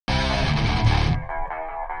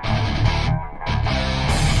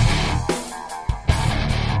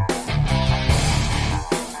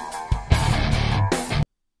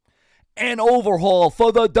an overhaul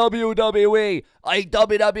for the WWE. A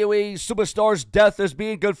WWE superstar's death is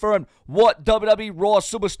being confirmed. What WWE Raw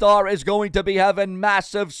superstar is going to be having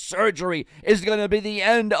massive surgery? Is going to be the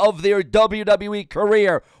end of their WWE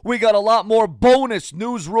career. We got a lot more bonus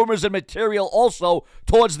news, rumors, and material also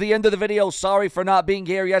towards the end of the video. Sorry for not being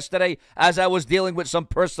here yesterday as I was dealing with some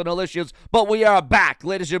personal issues. But we are back,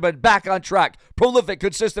 ladies and gentlemen, back on track. Prolific,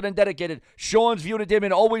 consistent, and dedicated. Sean's View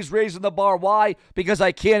Entertainment, always raising the bar. Why? Because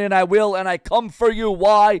I can and I will, and I come for you.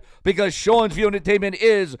 Why? Because Sean's View Entertainment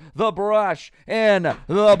is the brash and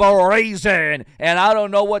the brazen. And I don't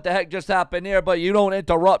know what the heck just happened here, but you don't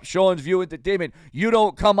interrupt Sean's View Entertainment. You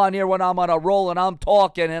don't come on here when I'm on a roll and I'm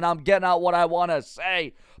talking and I'm getting out what I want to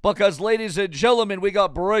say. Because, ladies and gentlemen, we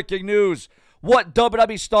got breaking news. What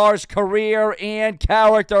WWE stars' career and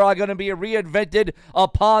character are going to be reinvented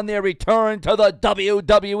upon their return to the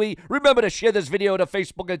WWE? Remember to share this video to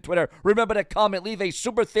Facebook and Twitter. Remember to comment, leave a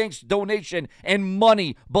super thanks donation and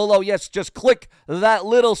money below. Yes, just click that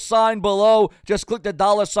little sign below. Just click the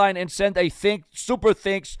 $ and send a super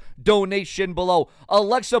thanks donation below.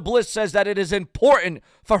 Alexa Bliss says that it is important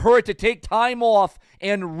for her to take time off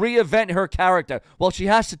and reinvent her character. Well, she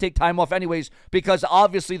has to take time off anyways because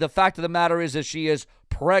obviously the fact of the matter is that she is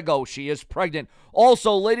preggo. She is pregnant.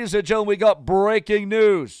 Also, ladies and gentlemen, we got breaking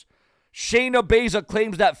news. Shayna Baszler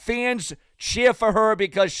claims that fans cheer for her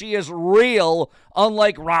because she is real,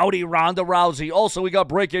 unlike rowdy Ronda Rousey. Also, we got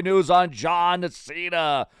breaking news on John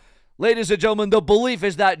Cena. Ladies and gentlemen, the belief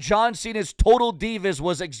is that John Cena's Total Divas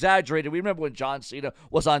was exaggerated. We remember when John Cena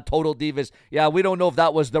was on Total Divas. Yeah, we don't know if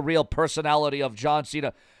that was the real personality of John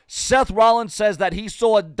Cena. Seth Rollins says that he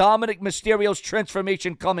saw Dominic Mysterio's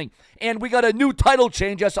transformation coming. And we got a new title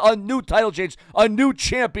change. Yes, a new title change. A new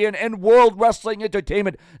champion in World Wrestling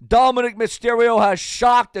Entertainment. Dominic Mysterio has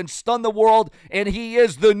shocked and stunned the world. And he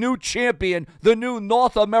is the new champion. The new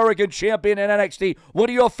North American champion in NXT. What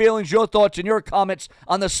are your feelings, your thoughts, and your comments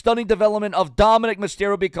on the stunning development of Dominic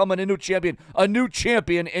Mysterio becoming a new champion? A new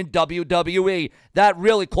champion in WWE. That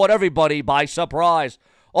really caught everybody by surprise.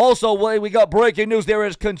 Also, we got breaking news. There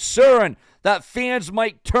is concern that fans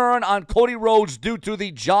might turn on Cody Rhodes due to the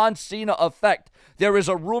John Cena effect. There is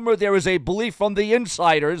a rumor, there is a belief from the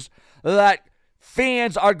insiders that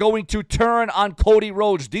fans are going to turn on Cody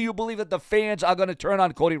Rhodes. Do you believe that the fans are going to turn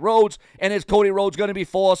on Cody Rhodes? And is Cody Rhodes going to be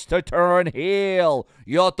forced to turn heel?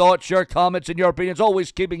 Your thoughts, your comments, and your opinions,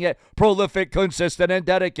 always keeping it prolific, consistent, and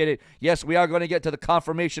dedicated. Yes, we are going to get to the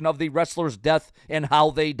confirmation of the wrestler's death and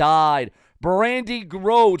how they died. Brandy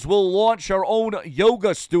Rhodes will launch her own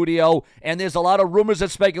yoga studio, and there's a lot of rumors and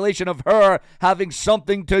speculation of her having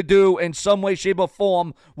something to do in some way, shape, or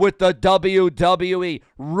form with the WWE.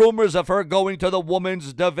 Rumors of her going to the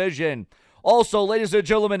women's division. Also, ladies and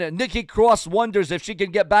gentlemen, Nikki Cross wonders if she can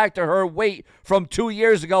get back to her weight from 2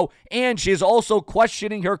 years ago, and she's also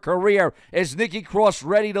questioning her career. Is Nikki Cross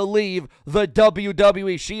ready to leave the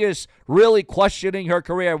WWE? She is really questioning her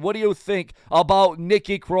career. What do you think about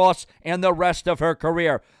Nikki Cross and the rest of her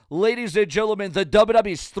career? Ladies and gentlemen, the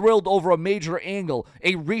WWE is thrilled over a major angle,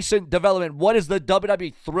 a recent development. What is the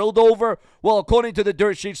WWE thrilled over? Well, according to the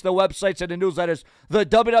dirt sheets, the websites, and the newsletters, the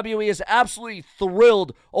WWE is absolutely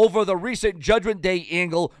thrilled over the recent Judgment Day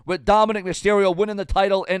angle with Dominic Mysterio winning the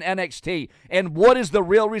title in NXT. And what is the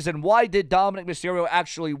real reason? Why did Dominic Mysterio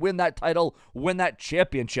actually win that title, win that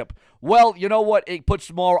championship? Well, you know what? It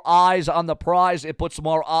puts more eyes on the prize. It puts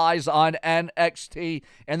more eyes on NXT.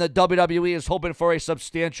 And the WWE is hoping for a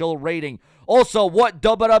substantial rating. Also, what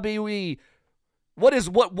WWE...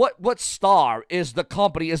 What star is the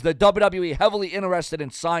company, is the WWE heavily interested in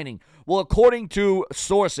signing? Well, according to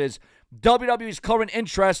sources, WWE's current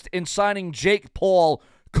interest in signing Jake Paul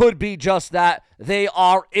could be just that. They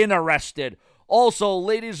are interested. Also,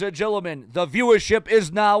 ladies and gentlemen, the viewership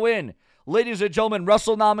is now in. Ladies and gentlemen,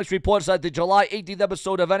 WrestleNomics reports that the July 18th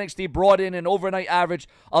episode of NXT brought in an overnight average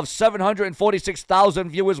of 746,000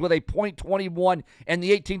 viewers with a .21 in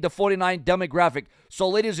the 18 to 49 demographic. So,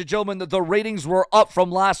 ladies and gentlemen, the ratings were up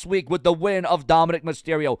from last week with the win of Dominic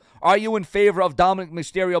Mysterio. Are you in favor of Dominic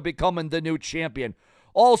Mysterio becoming the new champion?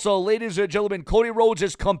 Also, ladies and gentlemen, Cody Rhodes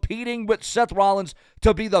is competing with Seth Rollins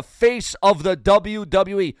to be the face of the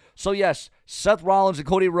WWE. So, yes, Seth Rollins and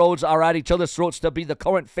Cody Rhodes are at each other's throats to be the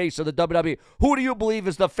current face of the WWE. Who do you believe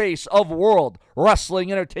is the face of World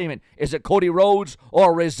Wrestling Entertainment? Is it Cody Rhodes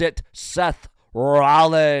or is it Seth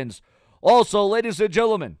Rollins? Also, ladies and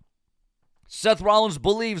gentlemen, Seth Rollins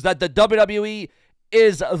believes that the WWE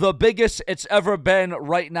is the biggest it's ever been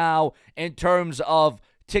right now in terms of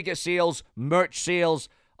ticket sales, merch sales,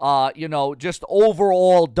 just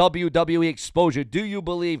overall WWE exposure. Do you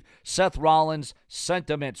believe Seth Rollins'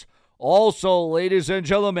 sentiments? Also, ladies and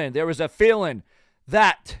gentlemen, there is a feeling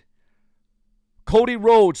that Cody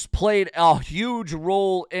Rhodes played a huge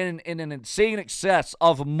role in an insane excess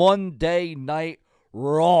of Monday Night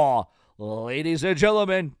Raw. Ladies and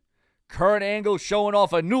gentlemen, Kurt Angle showing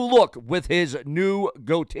off a new look with his new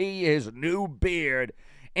goatee, his new beard.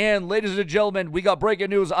 And ladies and gentlemen, we got breaking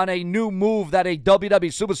news on a new move that a WWE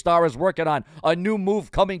superstar is working on. A new move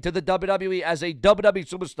coming to the WWE as a WWE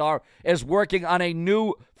superstar is working on a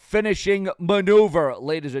new finishing maneuver,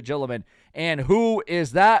 ladies and gentlemen. And who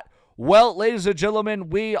is that? Well, ladies and gentlemen,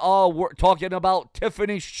 we are talking about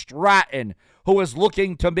Tiffany Stratton, who is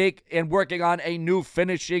looking to make and working on a new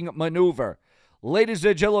finishing maneuver. Ladies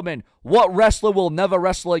and gentlemen, what wrestler will never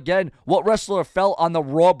wrestle again? What wrestler felt on the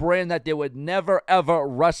Raw brand that they would never, ever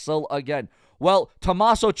wrestle again? Well,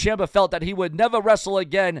 Tommaso Ciampa felt that he would never wrestle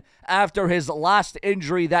again after his last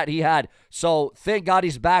injury that he had. So, thank God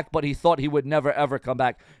he's back, but he thought he would never, ever come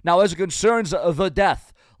back. Now, as it concerns the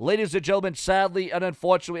death, ladies and gentlemen, sadly and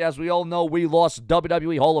unfortunately, as we all know, we lost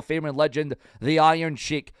WWE Hall of Famer and legend, the Iron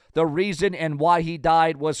Sheik. The reason and why he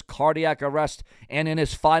died was cardiac arrest, and in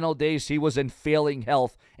his final days, he was in failing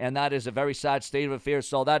health, and that is a very sad state of affairs.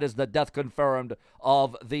 So that is the death confirmed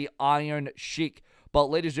of the Iron Sheik. But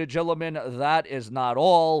ladies and gentlemen, that is not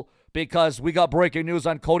all, because we got breaking news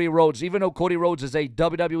on Cody Rhodes. Even though Cody Rhodes is a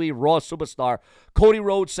WWE Raw superstar, Cody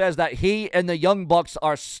Rhodes says that he and the Young Bucks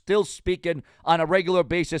are still speaking on a regular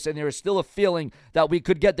basis, and there is still a feeling that we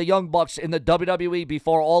could get the Young Bucks in the WWE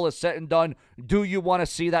before all is said and done. Do you want to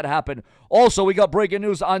see that happen? Also, we got breaking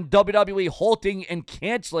news on WWE halting and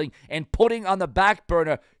canceling and putting on the back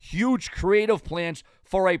burner huge creative plans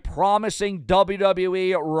for a promising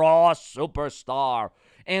WWE Raw superstar.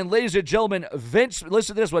 And ladies and gentlemen, Vince,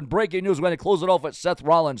 listen to this one. Breaking news. We're going to close it off with Seth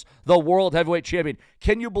Rollins, the World Heavyweight Champion.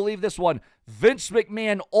 Can you believe this one? Vince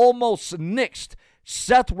McMahon almost nixed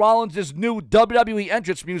Seth Rollins' new WWE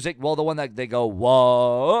entrance music. Well, the one that they go,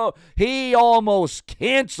 whoa. He almost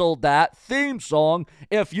canceled that theme song,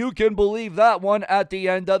 if you can believe that one, at the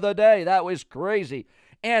end of the day. That was crazy.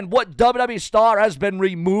 And what WWE star has been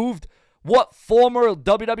removed? What former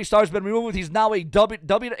WWE star has been removed? He's now a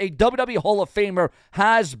WWE Hall of Famer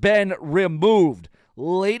has been removed.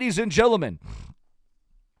 Ladies and gentlemen,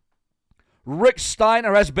 Rick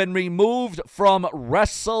Steiner has been removed from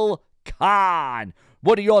WrestleCon.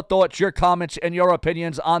 What are your thoughts, your comments, and your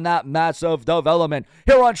opinions on that massive development?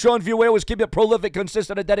 Here on Sean View, we always keep it prolific,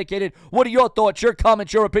 consistent, and dedicated. What are your thoughts, your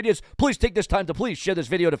comments, your opinions? Please take this time to please share this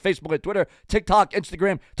video to Facebook and Twitter, TikTok,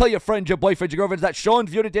 Instagram. Tell your friends, your boyfriends, your girlfriends that Sean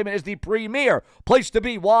View Entertainment is the premier place to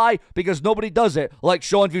be. Why? Because nobody does it like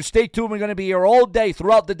Sean View. Stay tuned. We're going to be here all day,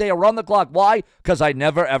 throughout the day, around the clock. Why? Because I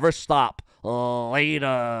never, ever stop.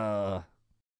 Later.